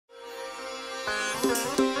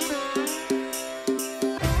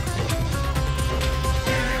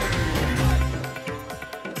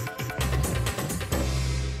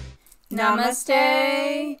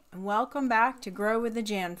Namaste. And welcome back to Grow with the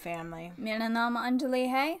J.A.N family. मेरा नाम अंजलि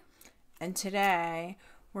है. And today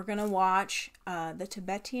we're going to watch the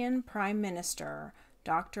Tibetan Prime Minister,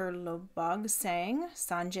 Dr. Lobog Sang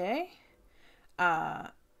Sanjay,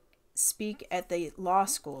 speak at the law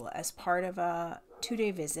school as part of a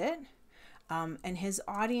 2-day visit. And his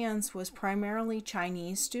audience was primarily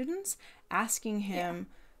Chinese students asking him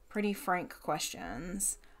pretty frank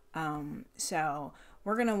questions. So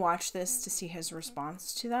we're going to watch this to see his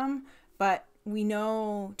response to them. But we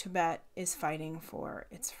know Tibet is fighting for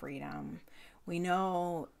its freedom. We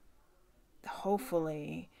know,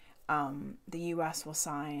 hopefully, the U.S. will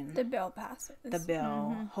sign the bill passes. The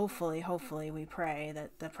bill. Mm-hmm. Hopefully, we pray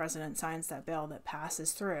that the president signs that bill that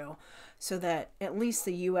passes through so that at least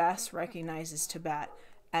the U.S. recognizes Tibet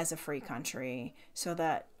as a free country, so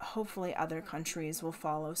that hopefully other countries will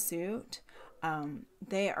follow suit.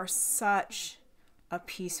 They are such a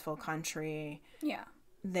peaceful country. Yeah.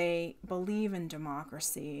 They believe in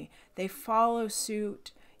democracy. They follow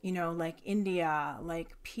suit, like India,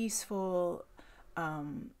 like peaceful,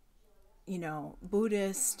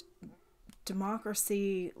 Buddhist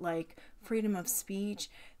democracy, like freedom of speech.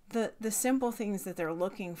 The simple things that they're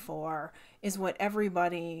looking for is what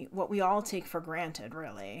we all take for granted,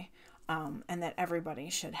 really, and that everybody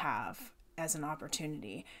should have as an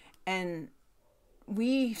opportunity. And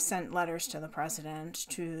we sent letters to the president,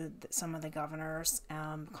 to some of the governors,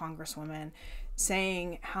 congresswomen,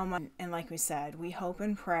 saying how much, and like we said, we hope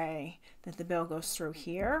and pray that the bill goes through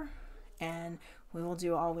here, and we will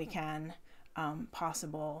do all we can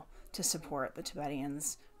possible to support the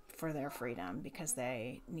Tibetans for their freedom, because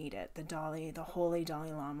they need it. The holy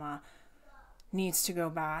Dalai Lama needs to go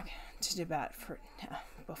back to Tibet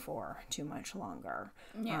before too much longer.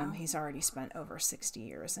 Yeah. He's already spent over 60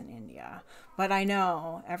 years in India. But I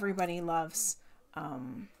know everybody loves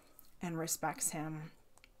and respects him,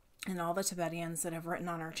 and all the Tibetans that have written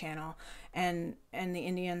on our channel and the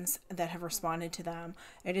Indians that have responded to them.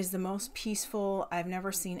 It is the most peaceful. I've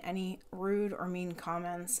never seen any rude or mean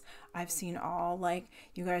comments. I've seen all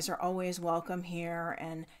you guys are always welcome here,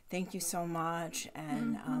 and thank you so much,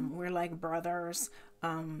 and we're like brothers.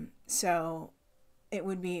 So it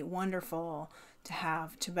would be wonderful to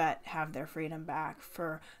have Tibet have their freedom back,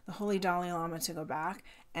 for the Holy Dalai Lama to go back,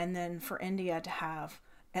 and then for India to have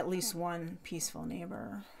at least one peaceful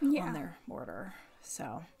neighbor on their border.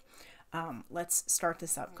 So let's start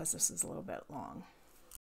this up, because this is a little bit long.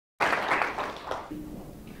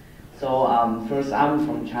 So first, I'm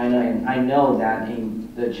from China, and I know that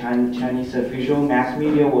in the Chinese official mass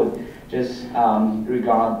media would just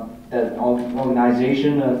regard that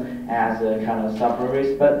organization as a kind of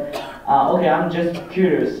separatist. But okay, I'm just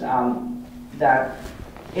curious that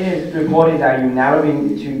it is reported that you've never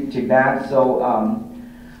been to Tibet. So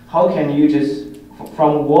how can you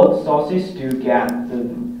from what sources do you get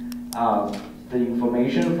the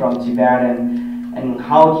information from Tibet, and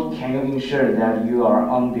how can you ensure that you are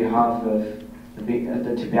on behalf of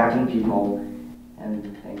the Tibetan people?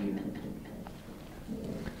 And thank you.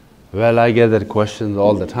 Well, I get that question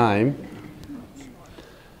all the time.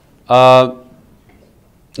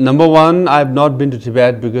 Number one, I've not been to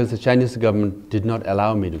Tibet because the Chinese government did not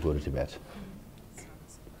allow me to go to Tibet.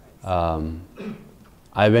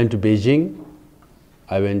 I went to Beijing,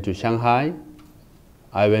 I went to Shanghai,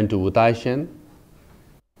 I went to Wutaishan.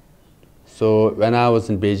 So when I was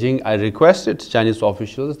in Beijing, I requested Chinese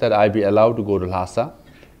officials that I be allowed to go to Lhasa,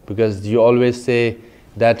 because you always say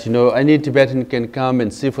that any Tibetan can come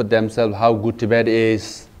and see for themselves how good Tibet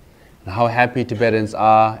is, and how happy Tibetans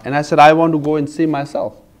are. And I said, I want to go and see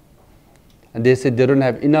myself. And they said they don't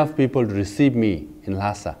have enough people to receive me in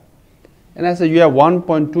Lhasa. And I said, you have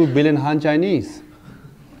 1.2 billion Han Chinese.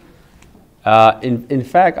 In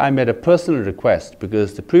fact, I made a personal request,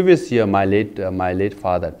 because the previous year my late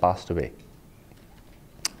father had passed away.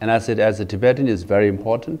 And I said, as a Tibetan, it's very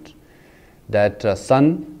important that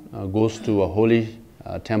son goes to a holy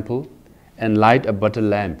temple and light a butter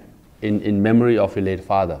lamp in memory of your late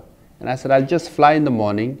father. And I said, I'll just fly in the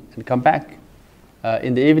morning and come back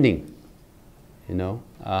in the evening.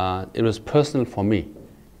 It was personal for me.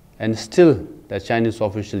 And still, the Chinese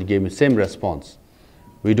official gave me the same response.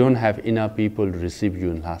 We don't have enough people to receive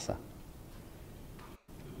you in Lhasa.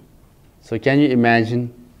 So can you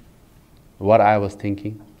imagine what I was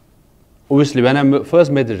thinking? Obviously, when I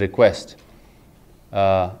first made the request,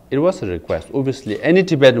 it was a request. Obviously, any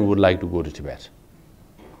Tibetan would like to go to Tibet,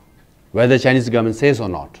 whether the Chinese government says or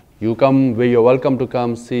not. You come where you're welcome to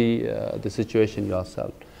come see the situation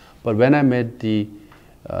yourself. But when I made the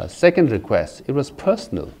second request, it was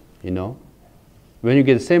personal, you know. When you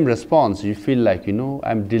get the same response, you feel like, you know,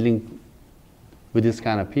 I'm dealing with this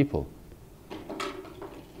kind of people.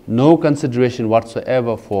 No consideration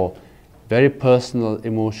whatsoever for very personal,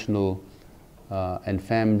 emotional, and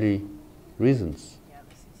family reasons.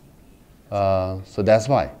 So that's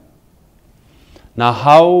why. Now,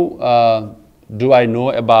 how do I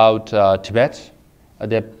know about Tibet?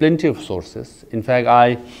 There are plenty of sources. In fact,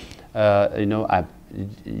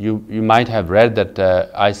 you might have read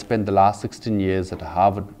that I spent the last 16 years at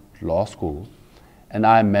Harvard Law School, and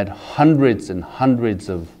I met hundreds and hundreds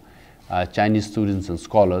of Chinese students and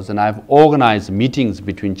scholars, and I've organized meetings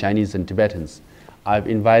between Chinese and Tibetans. I've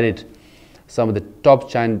invited some of the top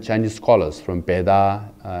Chinese scholars from Peida,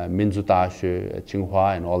 Minzu Dashi,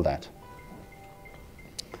 Tsinghua, and all that.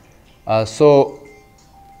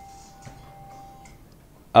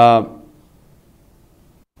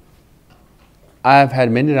 I've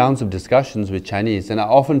had many rounds of discussions with Chinese, and I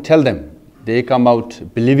often tell them, they come out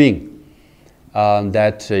believing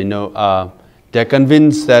that, they're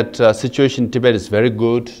convinced that situation in Tibet is very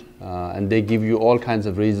good, and they give you all kinds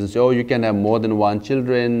of reasons. Oh, you can have more than one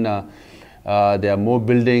children, there are more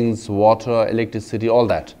buildings, water, electricity, all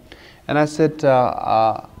that. And I said,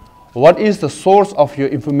 what is the source of your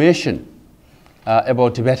information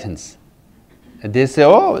about Tibetans? And they say,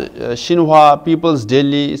 oh, Xinhua, People's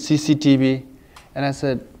Daily, CCTV. And I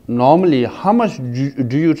said, normally, how much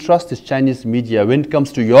do you trust this Chinese media when it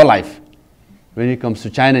comes to your life, when it comes to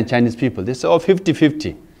China and Chinese people? They say, oh,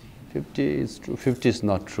 50-50. 50 is true, 50 is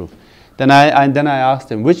not true. Then I asked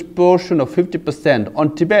them, which portion of 50%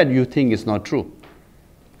 on Tibet you think is not true?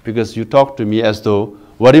 Because you talk to me as though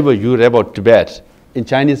whatever you read about Tibet in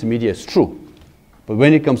Chinese media is true. But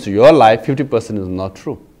when it comes to your life, 50% is not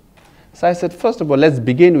true. So I said, first of all, let's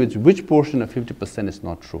begin with which portion of 50% is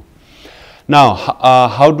not true. Now,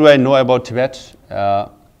 how do I know about Tibet?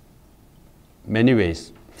 Many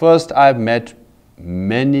ways. First, I've met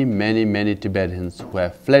many Tibetans who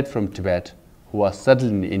have fled from Tibet, who are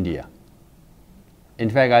settled in India. In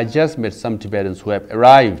fact, I just met some Tibetans who have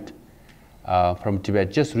arrived from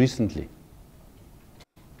Tibet just recently,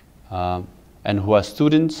 and who are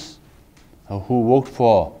students, who worked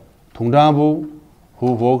for Tungdambu,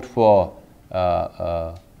 who worked for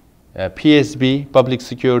PSB, Public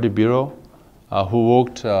Security Bureau, who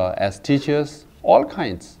worked as teachers, all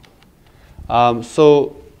kinds.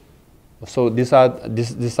 So these are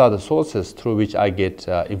the sources through which I get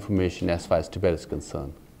information as far as Tibet is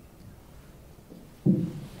concerned. So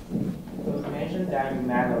you mentioned that you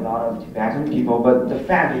met a lot of Tibetan people, but the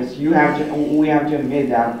fact is we have to admit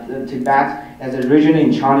that Tibet as a region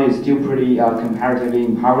in China is still pretty comparatively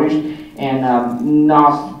impoverished, and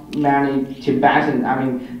not many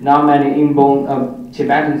not many inborn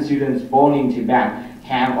Tibetan students born in Tibet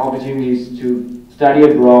have opportunities to study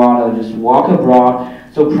abroad or just walk abroad.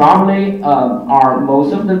 So probably are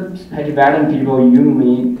most of the Tibetan people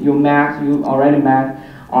you already met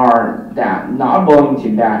are that not born in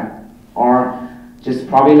Tibet, or just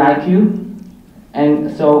probably like you, and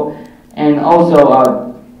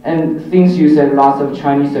also things you said, lots of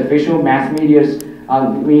Chinese official mass medias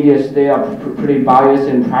they are pretty biased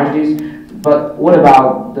and prejudiced. But what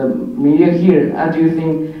about the media here? Do you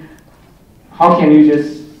think, how can you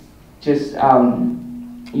just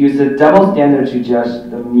use a double standard to judge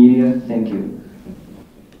the media? Thank you.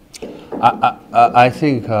 I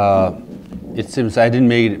think it seems I didn't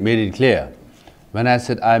made it clear. When I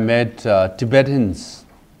said I met Tibetans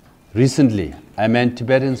recently, I meant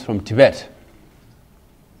Tibetans from Tibet.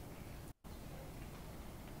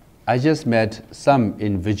 I just met some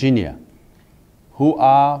in Virginia who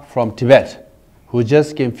are from Tibet, who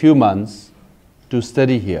just came few months to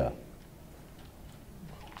study here.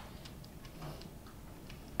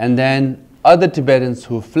 And then other Tibetans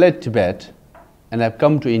who fled Tibet and have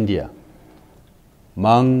come to India.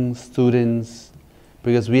 Monks, students,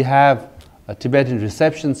 because we have a Tibetan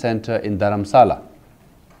reception center in Dharamsala.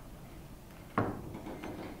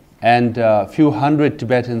 And a few hundred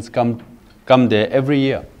Tibetans come there every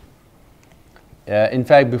year. In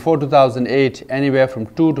fact, before 2008, anywhere from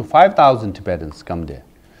 2,000 to 5,000 Tibetans come there.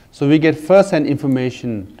 So we get first-hand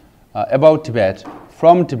information about Tibet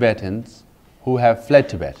from Tibetans who have fled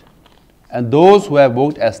Tibet. And those who have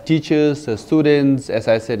worked as teachers, as students, as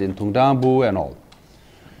I said, in Tungdambu and all.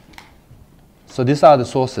 So these are the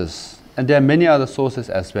sources. And there are many other sources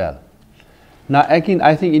as well. Now, again,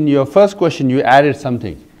 I think in your first question, you added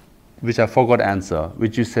something, which I forgot to answer,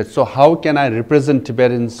 which you said, so how can I represent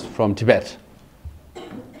Tibetans from Tibet?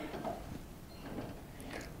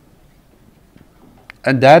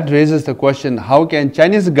 And that raises the question, how can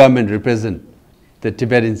Chinese government represent the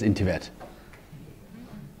Tibetans in Tibet?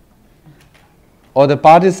 Or the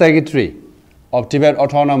party secretary of Tibet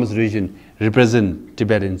Autonomous Region represent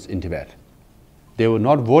Tibetans in Tibet? They were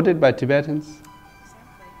not voted by Tibetans.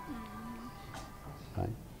 Right?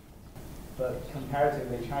 But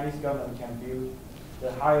comparatively, Chinese government can build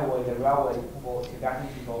the highway, the railway for Tibetan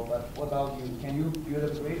people. But what about you? Can you build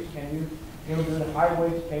a bridge? Can you build the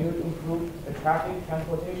highways? Can you improve the traffic,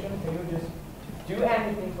 transportation? Can you just do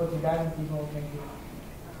anything for Tibetan people? Thank you.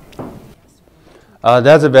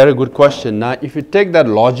 That's a very good question. Now, if you take that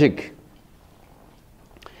logic,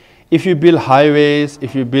 if you build highways,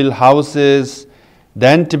 if you build houses,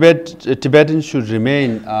 then Tibetans should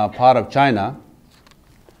remain part of China.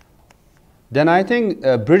 Then I think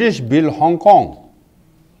British built Hong Kong.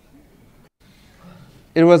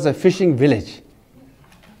 It was a fishing village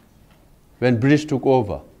when British took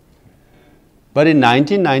over. But in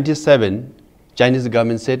 1997, Chinese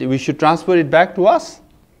government said we should transfer it back to us.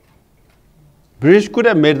 British could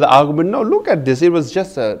have made the argument, no, look at this, it was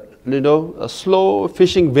just a slow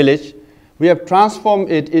fishing village. We have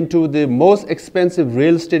transformed it into the most expensive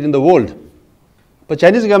real estate in the world. But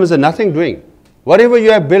Chinese government said nothing doing. Whatever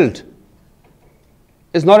you have built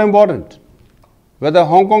is not important. Whether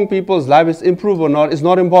Hong Kong people's life is improved or not is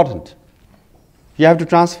not important. You have to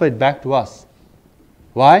transfer it back to us.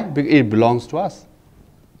 Why? Because it belongs to us,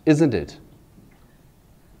 isn't it?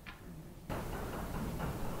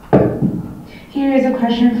 Here is a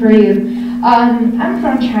question for you. I'm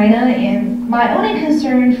from China, and my only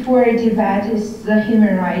concern for Tibet is the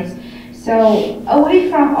human rights. So, away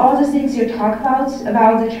from all the things you talk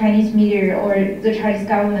about the Chinese media or the Chinese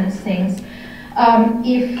government's things,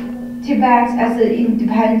 if Tibet as an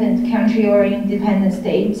independent country or independent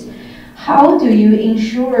state, how do you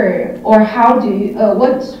ensure, or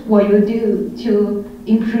what will you do to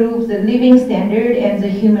improve the living standard and the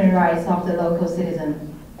human rights of the local citizen?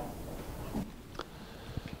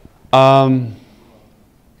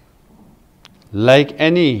 Like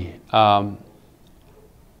any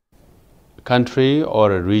country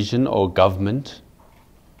or a region or government,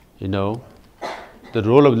 the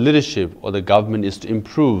role of leadership or the government is to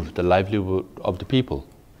improve the livelihood of the people.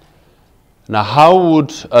 Now, how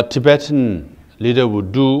would a Tibetan leader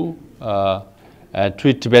would do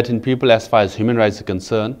treat Tibetan people as far as human rights are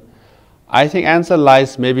concerned? I think answer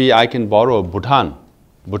lies, maybe I can borrow Bhutan.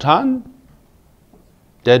 Bhutan,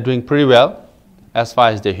 they're doing pretty well as far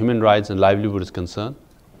as their human rights and livelihood is concerned.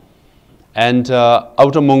 And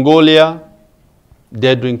Outer Mongolia,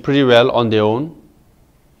 they're doing pretty well on their own.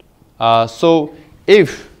 So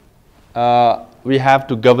if we have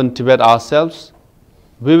to govern Tibet ourselves,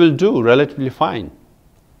 we will do relatively fine,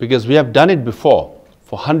 because we have done it before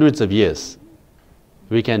for hundreds of years.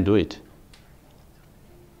 We can do it.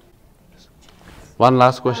 One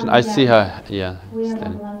last question. I see her. Yeah. We have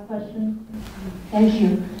one last question. Thank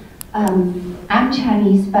you. I'm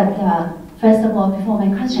Chinese, but first of all, before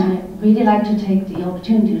my question, I really like to take the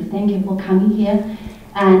opportunity to thank you for coming here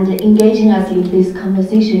and engaging us in this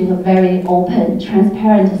conversation in a very open,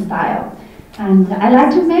 transparent style. And I'd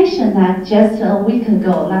like to mention that just a week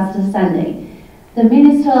ago, last Sunday, the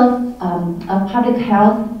Minister of Public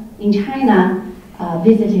Health in China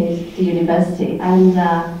visited the university. And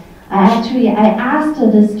I asked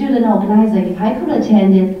the student organizer if I could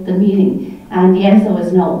attend the meeting, and the answer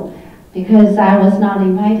was no, because I was not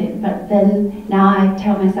invited. But then now I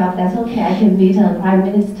tell myself that's okay, I can meet a prime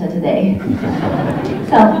minister today.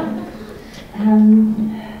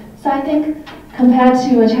 So I think compared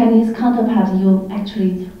to a Chinese counterpart, you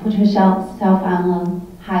actually put yourself on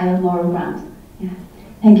a higher moral ground. Yeah.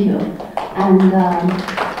 Thank you. And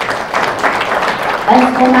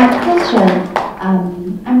as for my question,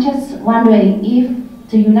 I'm just wondering if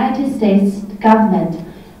the United States government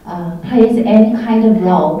plays any kind of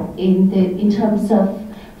role in terms of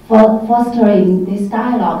fostering this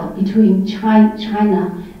dialogue between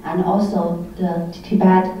China and also the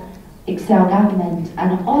Tibet Excel government,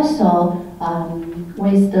 and also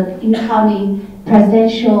with the incoming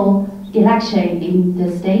presidential election in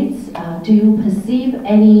the States, do you perceive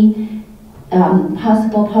any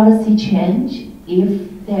possible policy change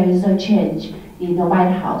if there is a change in the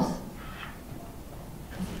White House?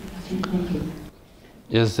 Thank you.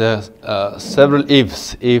 Yes, there are several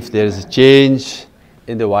ifs. If there is a change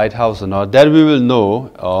in the White House or not, that we will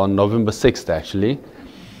know on November 6th, actually.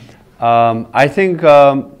 I think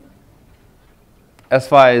as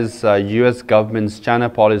far as US government's China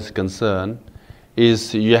policy is concerned,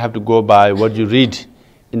 is you have to go by what you read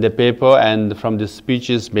in the paper and from the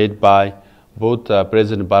speeches made by both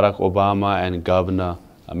President Barack Obama and Governor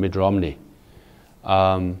Mitt Romney.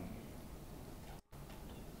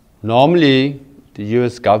 Normally, the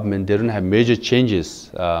US government, they don't have major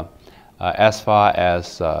changes as far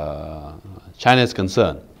as China is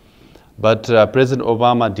concerned. But President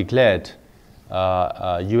Obama declared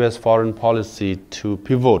US foreign policy to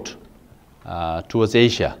pivot towards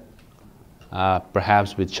Asia,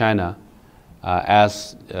 perhaps with China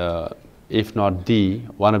as, if not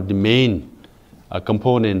one of the main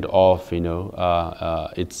component of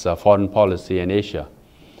its foreign policy in Asia.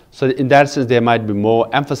 So in that sense, there might be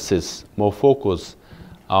more emphasis, more focus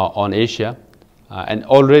on Asia, and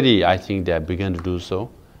already I think they have begun to do so,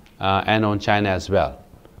 and on China as well.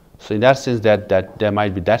 So in that sense, that there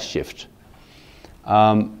might be that shift.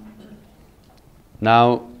 Now,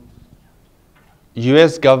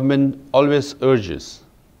 US government always urges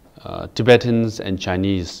Tibetans and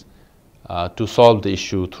Chinese to solve the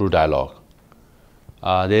issue through dialogue.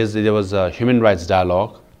 There was a human rights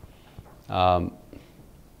dialogue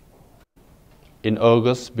in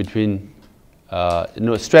August between,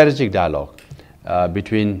 strategic dialogue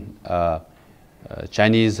between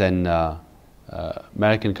Chinese and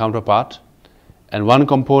American counterpart, and one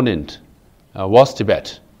component was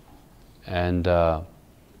Tibet. And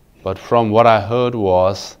but from what I heard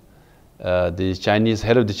was the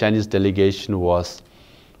head of the Chinese delegation was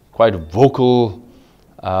quite vocal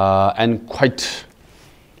and quite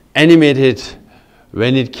animated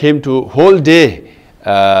when it came to whole day.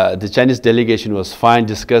 The Chinese delegation was fine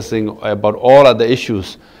discussing about all other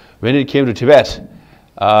issues. When it came to Tibet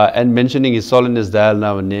and mentioning His Holiness Dalai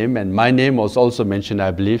Lama's name, and my name was also mentioned,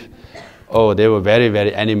 I believe, oh, they were very,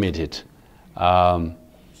 very animated.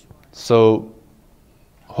 So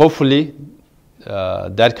hopefully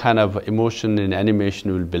that kind of emotion and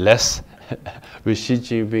animation will be less with Xi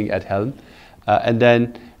Jinping at helm. And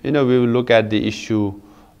then, we will look at the issue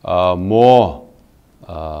more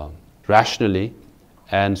rationally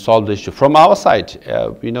and solve the issue. From our side,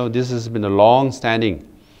 this has been a long-standing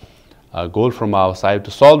goal from our side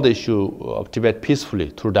to solve the issue of Tibet peacefully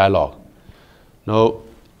through dialogue. Now,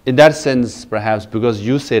 in that sense, perhaps because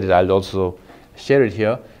you said it, I'll also share it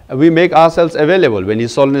here. We make ourselves available. When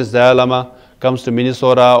His Holiness Dalai Lama comes to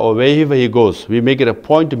Minnesota or wherever he goes, we make it a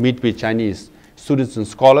point to meet with Chinese students and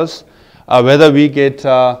scholars. Whether we get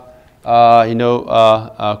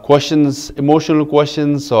questions, emotional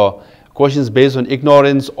questions, or questions based on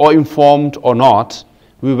ignorance or informed or not,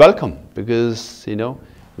 we welcome, because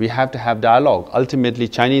we have to have dialogue. Ultimately,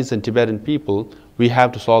 Chinese and Tibetan people, we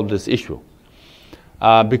have to solve this issue.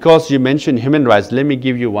 Because you mentioned human rights, let me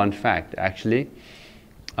give you one fact actually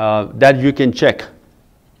that you can check.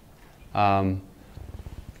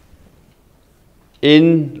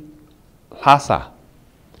 In Lhasa,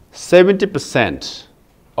 70%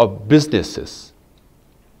 of businesses,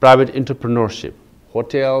 private entrepreneurship,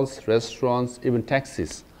 hotels, restaurants, even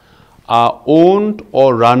taxis, are owned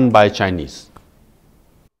or run by Chinese.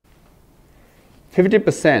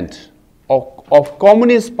 50% of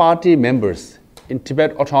Communist Party members in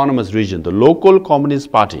Tibet Autonomous Region, the local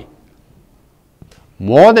Communist Party,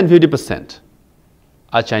 more than 50%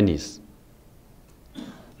 are Chinese.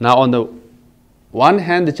 Now, on the one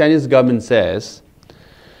hand, the Chinese government says,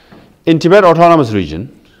 in Tibet Autonomous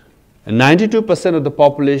Region, 92% of the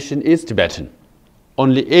population is Tibetan.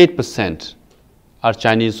 Only 8% are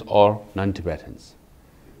Chinese or non-Tibetans.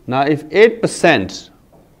 Now, if 8%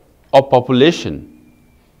 of population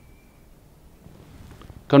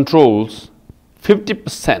controls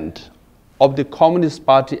 50% of the Communist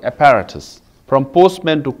Party apparatus, from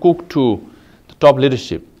postman to cook to the top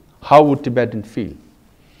leadership, how would Tibetans feel?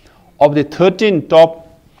 Of the 13 top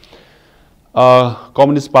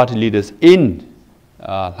Communist Party leaders in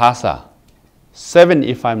Lhasa, 7,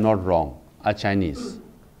 if I'm not wrong, are Chinese.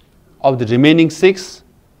 Of the remaining 6,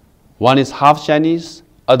 one is half Chinese,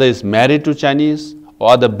 other is married to Chinese, or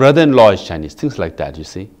other brother-in-law is Chinese, things like that, you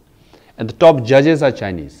see. And the top judges are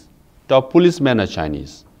Chinese, top policemen are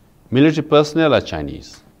Chinese, military personnel are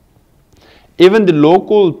Chinese. Even the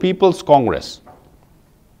local People's Congress,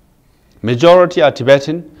 majority are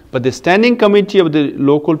Tibetan, but the standing committee of the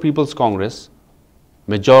local People's Congress,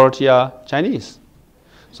 majority are Chinese.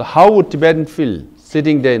 So how would Tibetan feel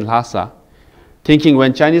sitting there in Lhasa, thinking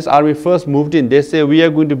when Chinese army first moved in, they say, we are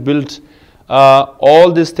going to build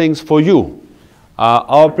all these things for you.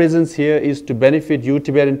 Our presence here is to benefit you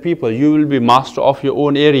Tibetan people. You will be master of your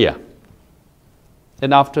own area.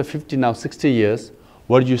 Then after 50, now 60 years,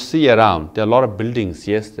 what you see around, there are a lot of buildings,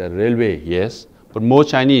 yes, the railway, yes, but more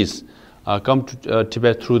Chinese come to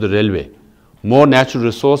Tibet through the railway. More natural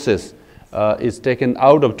resources is taken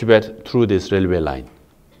out of Tibet through this railway line.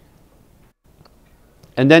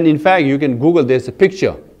 And then in fact, you can Google, there's a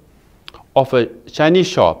picture of a Chinese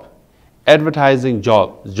shop advertising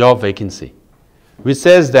job vacancy, which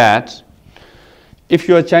says that if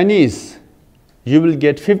you are Chinese, you will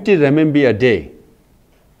get 50 renminbi a day.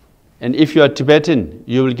 And if you are Tibetan,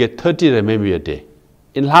 you will get 30 renminbi a day.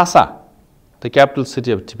 In Lhasa, the capital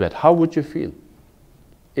city of Tibet, how would you feel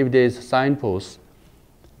if there is a signpost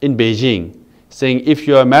in Beijing saying, if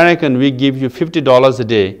you are American, we give you $50 a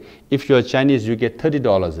day. If you are Chinese, you get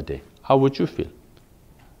 $30 a day. How would you feel?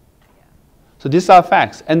 So these are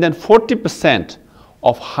facts. And then 40%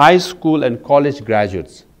 of high school and college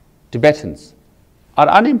graduates, Tibetans, are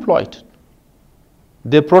unemployed.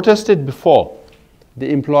 They protested before the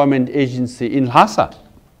employment agency in Lhasa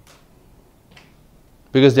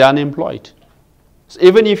because they are unemployed. So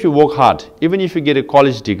even if you work hard, even if you get a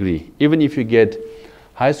college degree, even if you get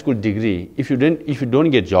high school degree, if you don't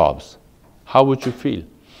get jobs, how would you feel?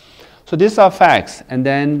 So these are facts, and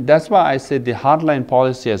then that's why I said the hardline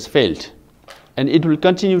policy has failed, and it will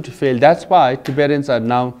continue to fail. That's why Tibetans are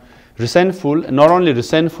now resentful, and not only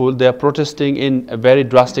resentful, they are protesting in a very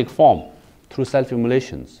drastic form through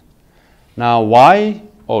self-immolations. Now, why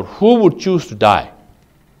or who would choose to die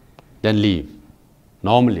than leave?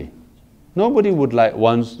 Normally, nobody would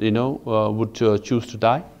choose to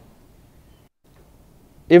die.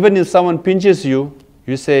 Even if someone pinches you,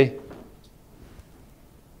 you say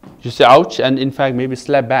ouch, and in fact maybe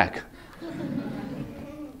slap back.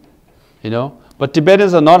 But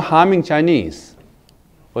Tibetans are not harming Chinese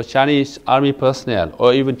or Chinese army personnel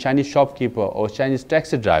or even Chinese shopkeeper or Chinese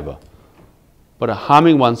taxi driver, but are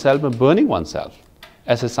harming oneself and burning oneself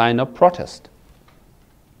as a sign of protest.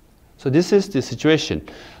 So this is the situation.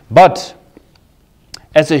 But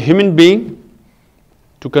as a human being,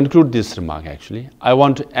 to conclude this remark actually, I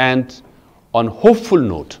want to end on a hopeful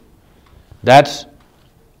note that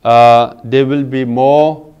there will be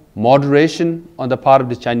more moderation on the part of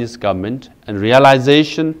the Chinese government and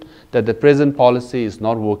realization that the present policy is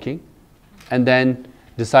not working, and then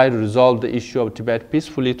decide to resolve the issue of Tibet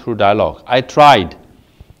peacefully through dialogue. I tried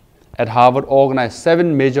at Harvard, organized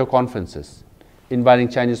 7 major conferences inviting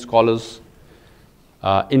Chinese scholars.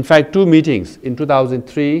 In fact, 2 meetings in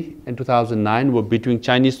 2003 and 2009 were between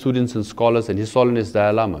Chinese students and scholars and His Holiness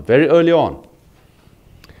Dalai Lama, very early on.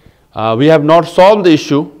 We have not solved the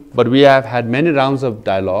issue, but we have had many rounds of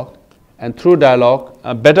dialogue, and through dialogue,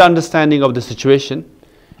 a better understanding of the situation,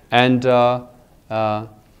 and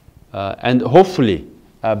hopefully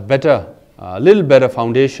a little better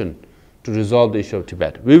foundation to resolve the issue of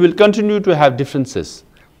Tibet. We will continue to have differences,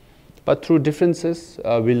 but through differences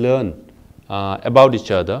we learn about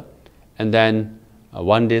each other, and then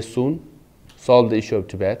one day soon solve the issue of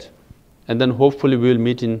Tibet, and then hopefully we will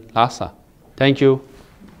meet in Lhasa. Thank you.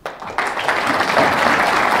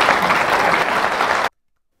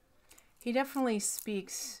 He definitely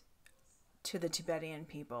speaks to the Tibetan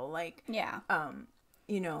people, like, Yeah.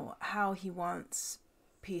 How he wants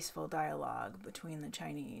peaceful dialogue between the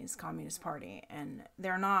Chinese Communist Party, and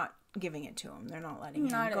they're not giving it to him. They're not letting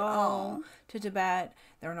him Not at go all. to Tibet.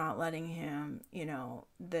 They're not letting him,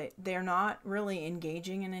 they're not really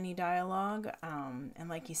engaging in any dialogue. And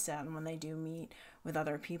like he said, when they do meet with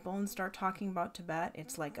other people and start talking about Tibet,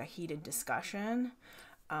 it's like a heated discussion.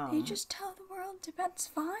 They just tell the world Tibet's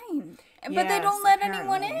fine. But they Yes, don't let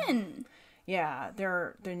anyone apparently. in. Yeah,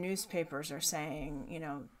 their newspapers are saying,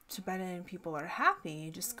 Tibetan people are happy,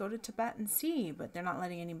 just go to Tibet and see, but they're not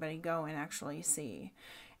letting anybody go and actually see.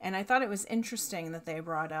 And I thought it was interesting that they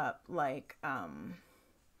brought up, like,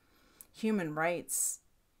 human rights,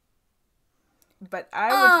 but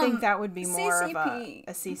I would think that would be more of CCP.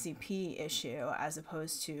 a CCP issue, as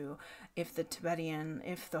opposed to if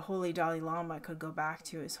the Holy Dalai Lama could go back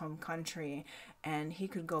to his home country, and he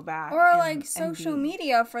could go back Or and, like social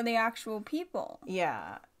media for the actual people.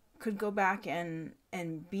 yeah, could go back and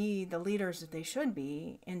be the leaders that they should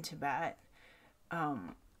be in Tibet,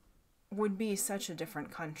 would be such a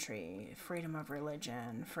different country. Freedom of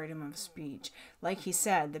religion, freedom of speech. Like he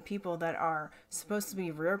said, the people that are supposed to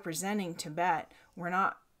be representing Tibet were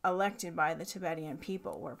not elected by the Tibetan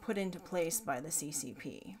people, were put into place by the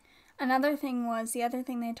CCP. Another thing was, the other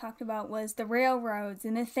thing they talked about was the railroads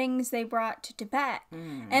and the things they brought to Tibet.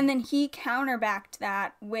 And then he counterbacked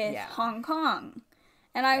that with Hong Kong.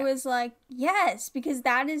 And I was like, yes, because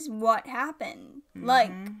that is what happened.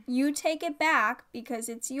 Like, you take it back because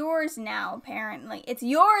it's yours now, apparently. It's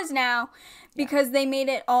yours now because they made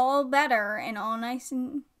it all better and all nice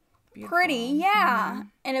and pretty. Yeah.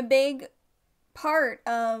 And a big part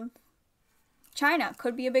of China.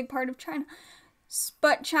 Could be a big part of China.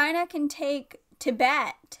 But China can take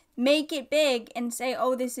Tibet, make it big, and say,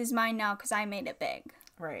 oh, this is mine now because I made it big.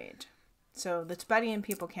 Right. So the Tibetan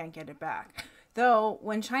people can't get it back. Though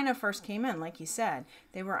when China first came in, like you said,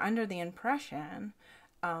 they were under the impression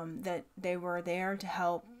that they were there to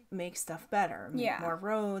help make stuff better. Make more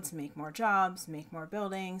roads, make more jobs, make more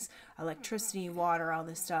buildings, electricity, water, all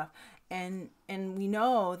this stuff. And we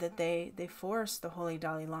know that they forced the Holy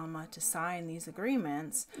Dalai Lama to sign these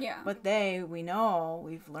agreements. Yeah. But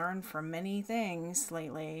we've learned from many things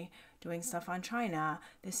lately, doing stuff on China,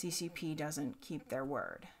 the CCP doesn't keep their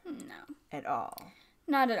word. No. At all.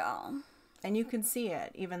 Not at all. And you can see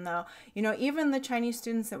it, even though, even the Chinese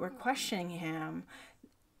students that were questioning him,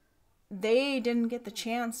 they didn't get the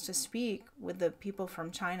chance to speak with the people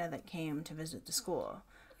from China that came to visit the school.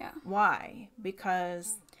 Yeah. Why?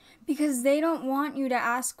 Because they don't want you to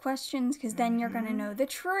ask questions, because then you're going to know the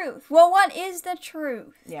truth. Well, what is the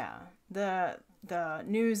truth? Yeah. The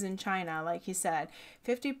news in China, like you said,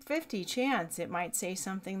 50-50 chance it might say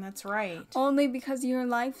something that's right. Only because your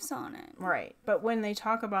life's on it. Right. But when they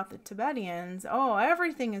talk about the Tibetans,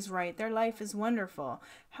 everything is right. Their life is wonderful.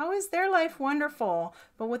 How is their life wonderful?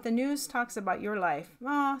 But what the news talks about your life,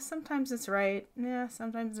 sometimes it's right. Yeah,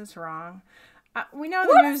 sometimes it's wrong. We know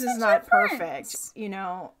the news is not perfect.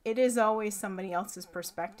 It is always somebody else's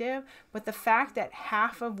perspective. But the fact that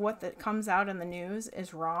half of what comes out in the news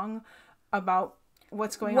is wrong about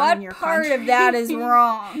what's going on in your country. What part of that is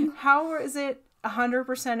wrong? How is it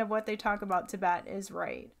 100% of what they talk about Tibet is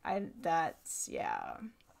right?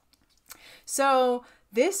 So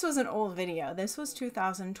this was an old video. This was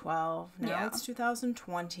 2012. Now it's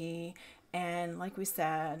 2020. And like we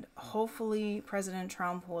said, hopefully President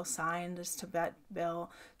Trump will sign this Tibet bill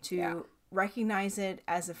to recognize it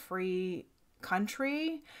as a free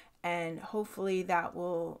country. And hopefully that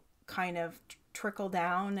will kind of trickle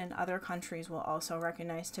down and other countries will also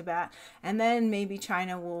recognize Tibet. And then maybe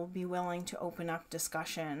China will be willing to open up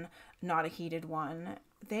discussion, not a heated one.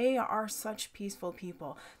 They are such peaceful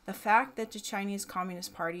people. The fact that the Chinese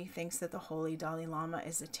Communist Party thinks that the Holy Dalai Lama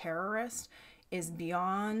is a terrorist is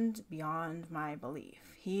beyond my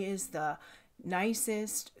belief. He is the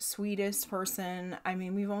nicest, sweetest person. I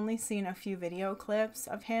mean, we've only seen a few video clips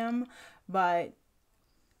of him, but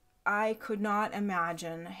I could not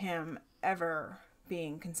imagine him ever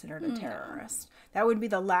being considered a terrorist. That would be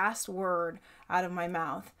the last word out of my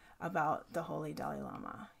mouth about the Holy Dalai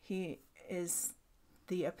Lama. He is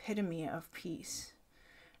the epitome of peace.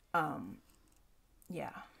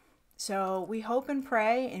 So we hope and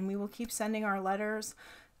pray, and we will keep sending our letters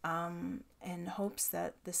in hopes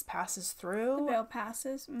that this passes through. The bill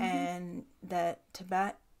passes. Mm-hmm. And that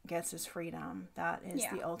Tibet gets its freedom. That is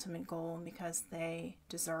the ultimate goal, because they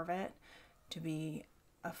deserve it to be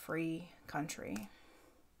a free country.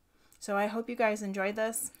 So I hope you guys enjoyed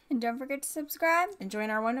this. And don't forget to subscribe. And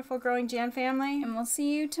join our wonderful growing J.A.N family. And we'll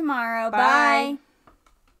see you tomorrow. Bye. Bye.